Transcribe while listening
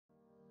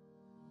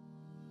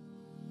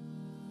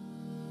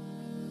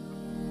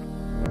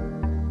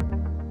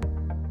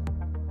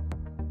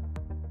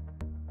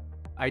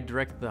I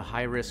direct the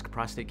High-risk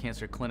Prostate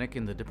Cancer Clinic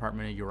in the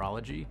Department of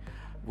Urology,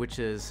 which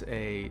is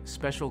a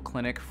special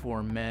clinic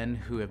for men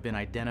who have been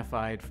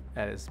identified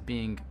as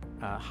being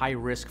high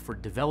risk for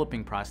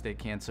developing prostate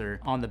cancer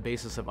on the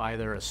basis of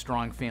either a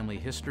strong family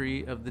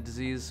history of the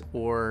disease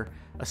or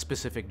a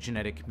specific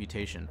genetic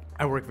mutation.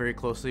 I work very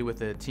closely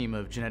with a team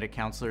of genetic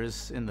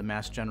counselors in the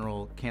Mass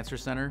General Cancer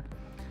Center,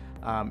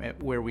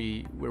 where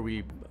we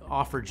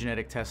offer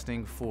genetic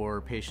testing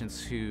for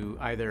patients who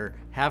either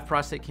have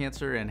prostate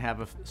cancer and have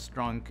a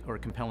strong or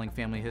compelling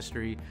family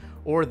history,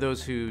 or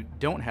those who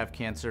don't have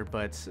cancer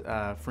but,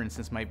 for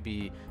instance, might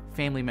be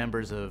family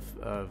members of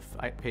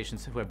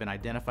patients who have been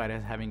identified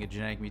as having a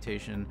genetic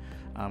mutation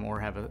or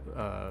have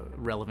a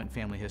relevant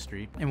family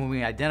history. And when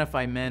we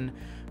identify men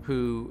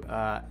who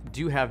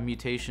do have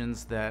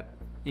mutations that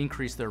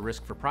increase their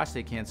risk for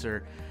prostate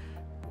cancer,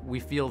 we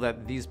feel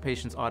that these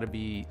patients ought to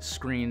be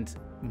screened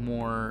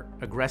more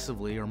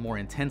aggressively or more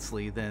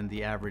intensely than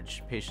the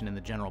average patient in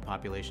the general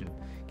population,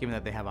 given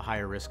that they have a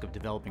higher risk of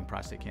developing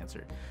prostate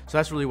cancer. So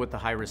that's really what the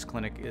high-risk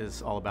clinic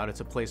is all about.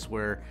 It's a place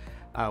where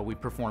we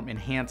perform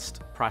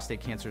enhanced prostate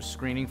cancer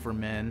screening for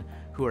men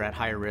who are at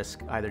higher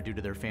risk, either due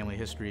to their family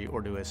history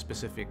or to a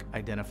specific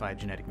identified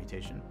genetic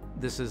mutation.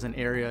 This is an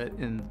area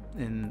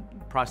in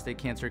prostate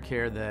cancer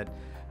care that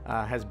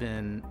has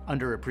been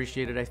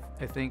underappreciated,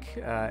 I think,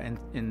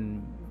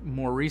 and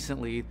more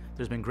recently,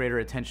 there's been greater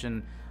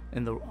attention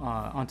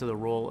onto the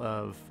role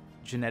of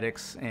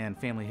genetics and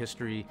family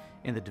history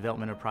in the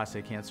development of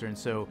prostate cancer. And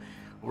so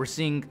we're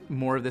seeing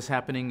more of this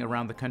happening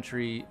around the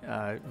country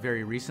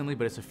very recently,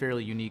 but it's a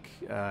fairly unique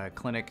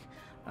clinic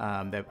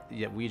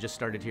that we just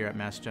started here at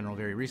Mass General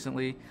very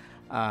recently.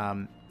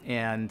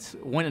 And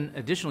one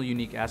additional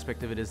unique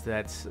aspect of it is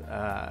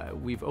that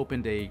we've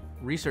opened a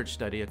research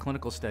study, a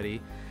clinical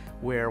study,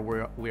 where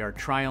we are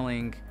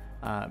trialing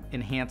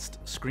enhanced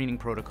screening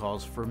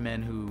protocols for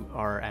men who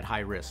are at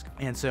high risk.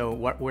 And so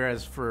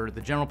whereas for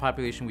the general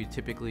population, we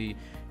typically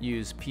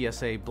use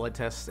PSA blood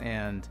tests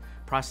and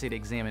prostate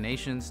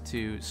examinations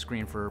to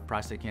screen for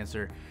prostate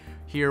cancer,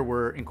 here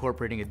we're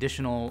incorporating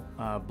additional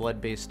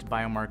blood-based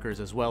biomarkers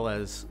as well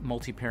as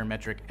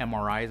multi-parametric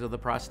MRIs of the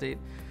prostate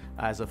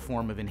as a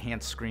form of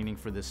enhanced screening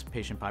for this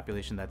patient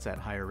population that's at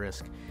higher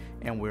risk.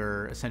 And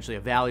we're essentially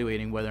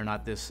evaluating whether or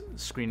not this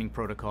screening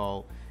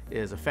protocol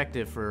is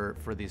effective for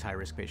these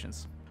high-risk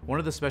patients. One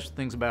of the special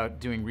things about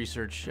doing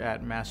research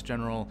at Mass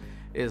General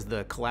is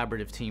the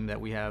collaborative team that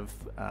we have,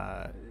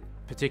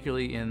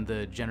 particularly in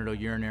the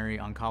genitourinary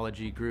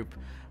oncology group.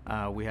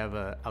 We have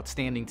an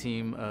outstanding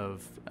team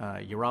of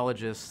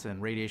urologists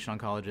and radiation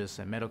oncologists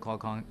and medical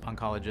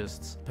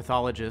oncologists,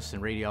 pathologists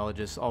and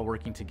radiologists, all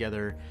working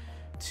together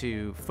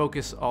to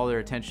focus all their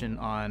attention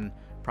on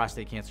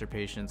prostate cancer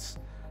patients,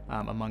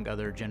 among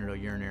other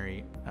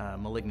genitourinary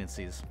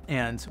malignancies.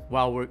 And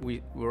while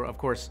we're of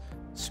course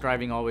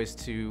striving always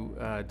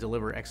to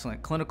deliver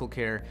excellent clinical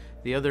care,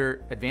 the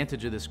other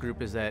advantage of this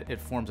group is that it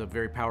forms a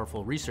very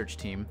powerful research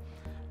team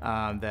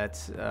that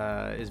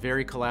is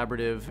very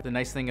collaborative. The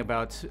nice thing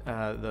about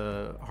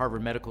the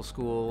Harvard Medical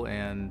School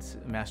and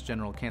Mass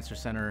General Cancer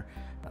Center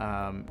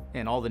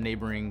and all the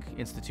neighboring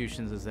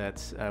institutions is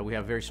that we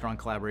have very strong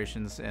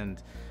collaborations,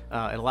 and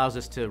it allows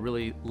us to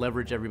really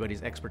leverage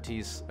everybody's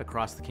expertise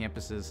across the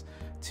campuses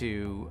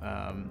to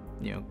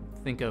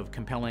think of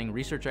compelling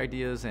research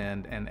ideas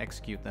and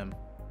execute them.